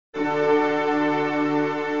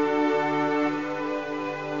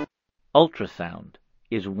Ultrasound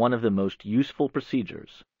is one of the most useful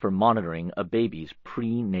procedures for monitoring a baby's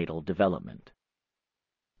prenatal development.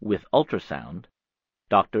 With ultrasound,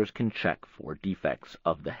 doctors can check for defects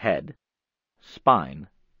of the head, spine,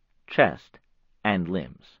 chest, and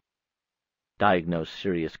limbs, diagnose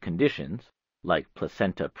serious conditions like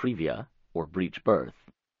placenta previa or breech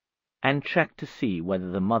birth, and check to see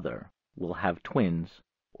whether the mother will have twins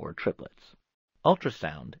or triplets.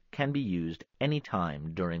 Ultrasound can be used any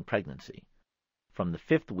time during pregnancy, from the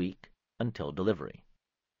 5th week until delivery.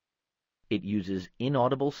 It uses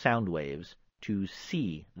inaudible sound waves to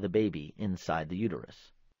see the baby inside the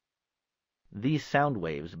uterus. These sound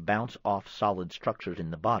waves bounce off solid structures in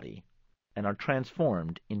the body and are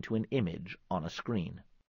transformed into an image on a screen.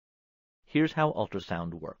 Here's how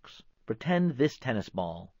ultrasound works. Pretend this tennis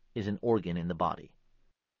ball is an organ in the body.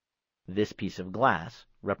 This piece of glass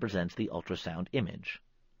represents the ultrasound image.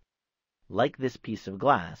 Like this piece of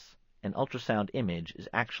glass, an ultrasound image is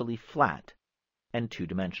actually flat and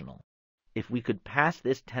two-dimensional. If we could pass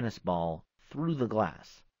this tennis ball through the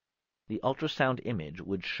glass, the ultrasound image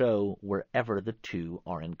would show wherever the two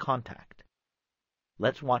are in contact.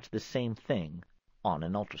 Let's watch the same thing on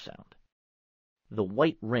an ultrasound. The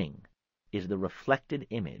white ring is the reflected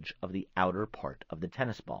image of the outer part of the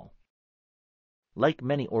tennis ball. Like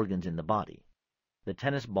many organs in the body, the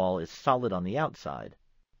tennis ball is solid on the outside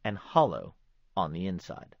and hollow on the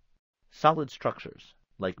inside. Solid structures,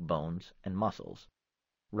 like bones and muscles,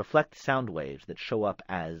 reflect sound waves that show up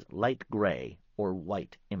as light gray or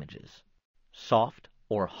white images. Soft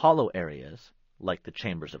or hollow areas, like the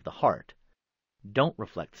chambers of the heart, don't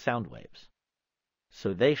reflect sound waves,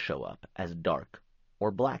 so they show up as dark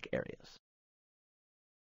or black areas.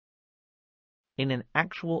 In an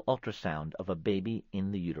actual ultrasound of a baby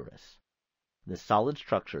in the uterus, the solid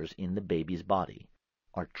structures in the baby's body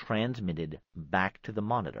are transmitted back to the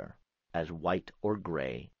monitor as white or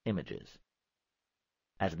gray images.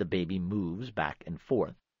 As the baby moves back and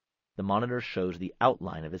forth, the monitor shows the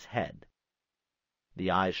outline of his head.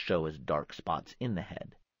 The eyes show as dark spots in the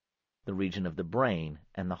head. The region of the brain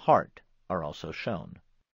and the heart are also shown.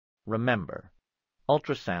 Remember,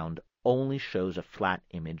 ultrasound only shows a flat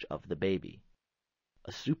image of the baby.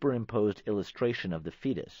 A superimposed illustration of the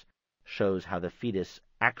fetus shows how the fetus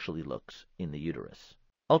actually looks in the uterus.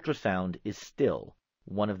 Ultrasound is still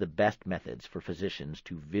one of the best methods for physicians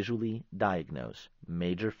to visually diagnose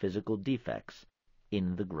major physical defects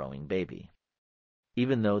in the growing baby.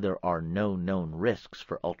 Even though there are no known risks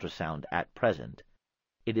for ultrasound at present,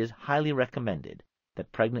 it is highly recommended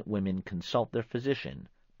that pregnant women consult their physician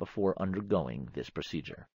before undergoing this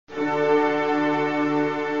procedure.